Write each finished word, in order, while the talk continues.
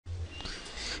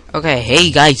Okay,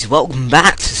 hey guys, welcome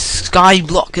back to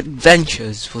Skyblock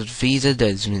Adventures with Visa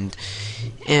Desmond.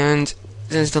 And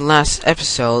since the last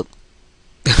episode,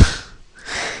 the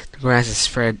grass has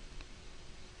spread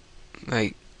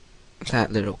like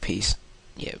that little piece.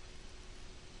 Yeah,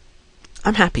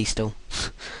 I'm happy still.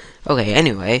 Okay,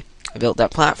 anyway, I built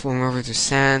that platform over the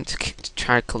sand to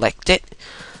try to collect it.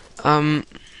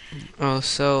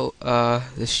 Also,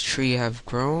 this tree I've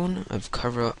grown, I've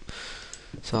covered up.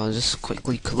 So I'll just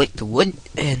quickly collect the wood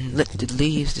and let the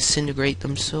leaves disintegrate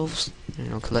themselves.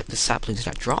 And I'll collect the saplings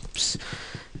that drops.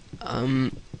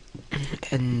 And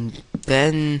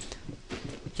then,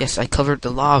 yes, I covered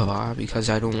the lava because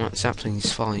I don't want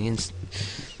saplings falling in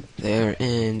there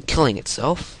and killing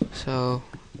itself. So,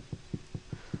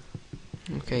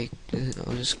 okay,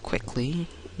 I'll just quickly,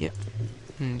 yep,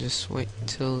 and just wait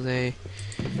till they.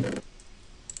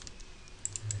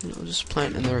 I'll just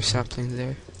plant another sapling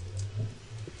there.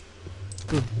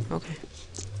 Okay.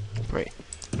 Great.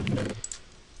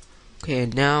 Okay,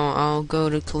 now I'll go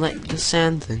to collect the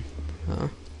sand then.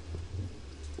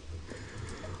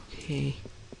 Okay.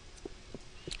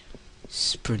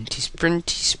 Sprinty,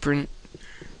 sprinty, sprint.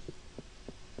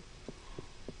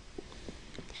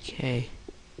 Okay.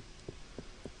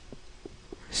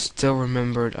 Still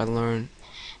remembered I learned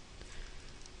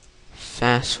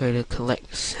fast way to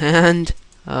collect sand.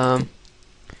 Do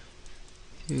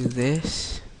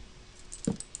this.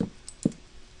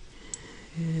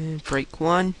 Break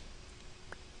one.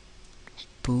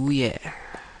 Booyah.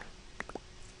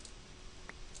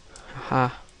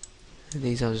 Aha.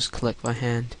 These I'll just collect by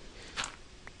hand.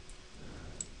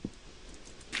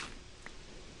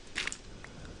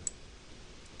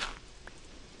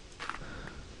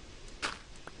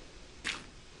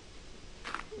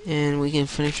 And we can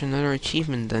finish another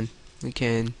achievement then. We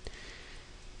can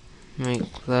make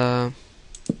the...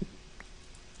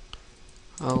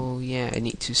 Oh yeah, I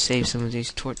need to save some of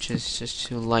these torches just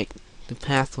to light the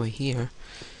pathway here.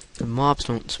 The mobs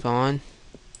don't spawn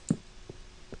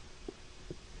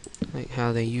like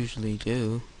how they usually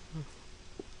do.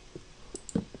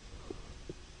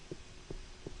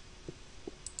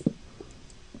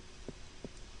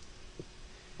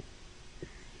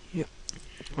 Yep,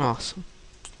 awesome.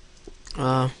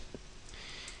 Yeah,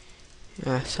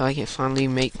 so I can finally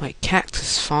make my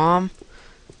cactus farm.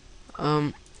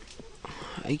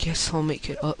 I guess I'll make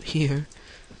it up here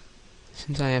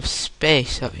since I have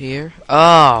space up here.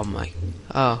 Oh my!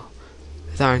 Oh,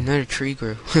 I thought another tree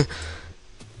grew.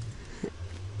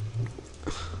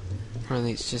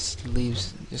 Apparently, it's just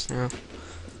leaves just now.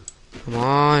 Come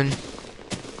on!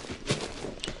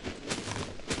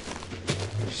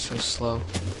 You're so slow.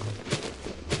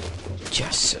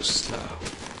 Just so slow.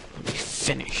 Let me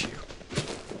finish you.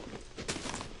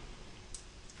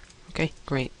 Okay,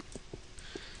 great.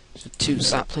 So 2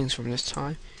 saplings from this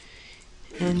time.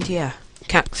 And yeah,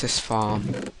 cactus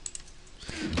farm.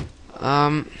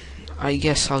 I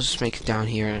guess I'll just make it down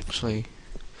here actually.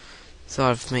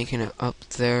 Thought of making it up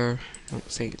there. I don't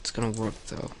think it's gonna work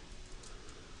though.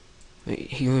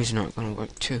 Wait, here is not gonna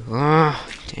work too. Ah,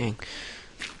 dang.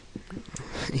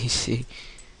 You see,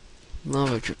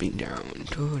 lava dripping down.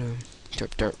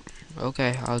 Derp derp.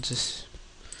 Okay, I'll just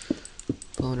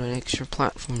build an extra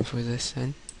platform for this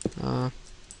then.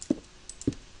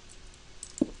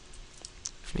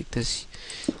 Make this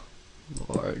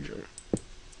larger.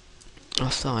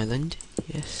 Off the island.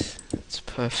 Yes, that's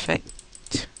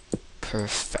perfect.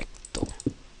 Perfecto.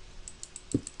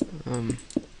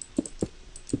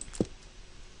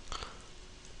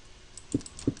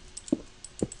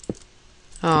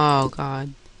 Oh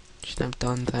god. Shouldn't have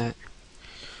done that.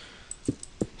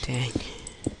 Dang.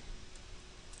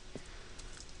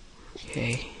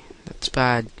 Okay, that's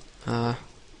bad.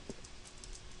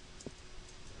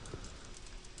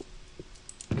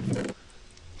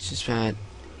 It's just bad,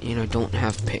 you know, don't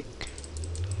have pick.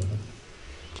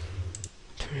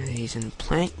 Turn these into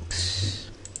planks.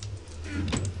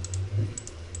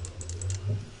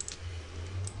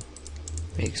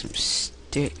 Make some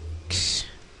sticks.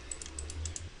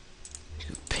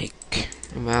 Pick.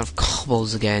 I'm out of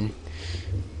cobbles again.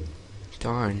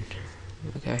 Darn.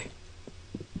 Okay.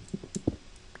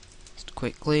 Just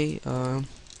quickly, I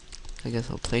guess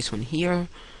I'll place one here.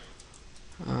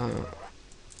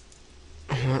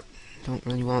 Don't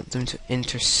really want them to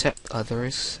intercept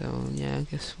others, so yeah, I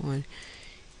guess one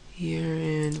here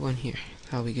and one here.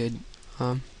 That'll be good.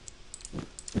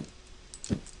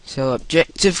 So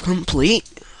objective complete.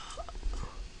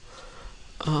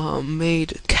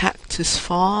 Made a cactus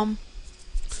farm.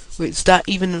 Wait, is that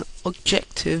even an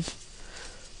objective?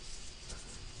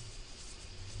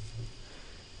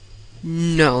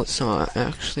 No, it's not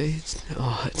actually.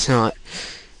 It's not.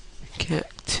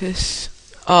 Cactus.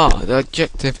 Oh, the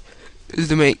objective is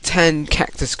to make 10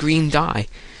 cactus green dye.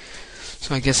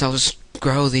 So I guess I'll just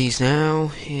grow these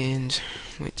now and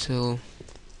wait till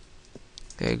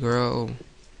they grow.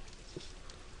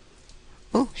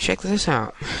 Oh, check this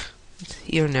out. It's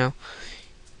here now.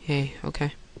 Hey,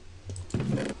 okay.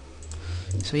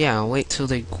 So yeah, I'll wait till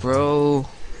they grow,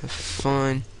 have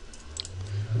fun.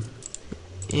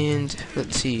 And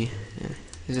let's see,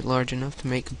 is it large enough to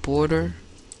make a border?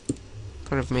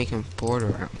 Kind of making a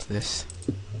border out of this.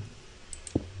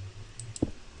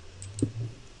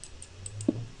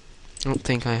 I don't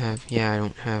think I have. Yeah, I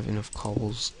don't have enough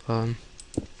cobbles.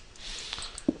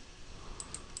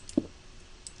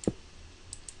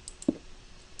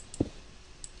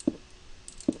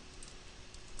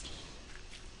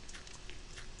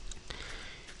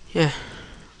 Yeah.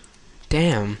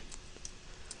 Damn.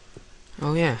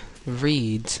 Oh yeah,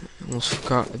 reeds. I almost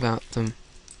forgot about them.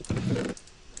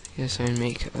 Guess I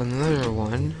make another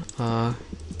one.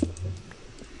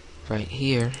 Right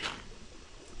here.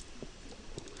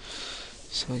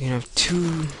 So we can have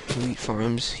 2 wheat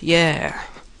farms. Yeah.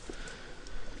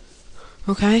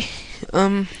 Okay.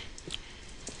 So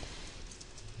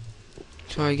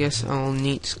I guess I'll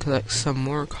need to collect some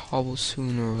more cobble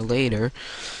sooner or later.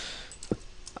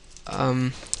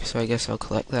 So I guess I'll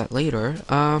collect that later.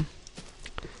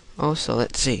 Also,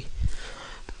 let's see.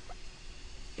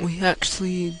 We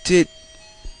actually did,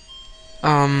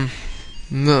 some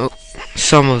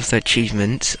of the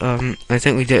achievements. I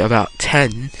think we did about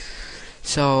 10.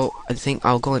 So, I think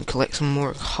I'll go and collect some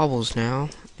more cobbles now.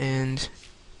 And,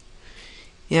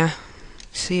 yeah,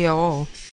 see y'all.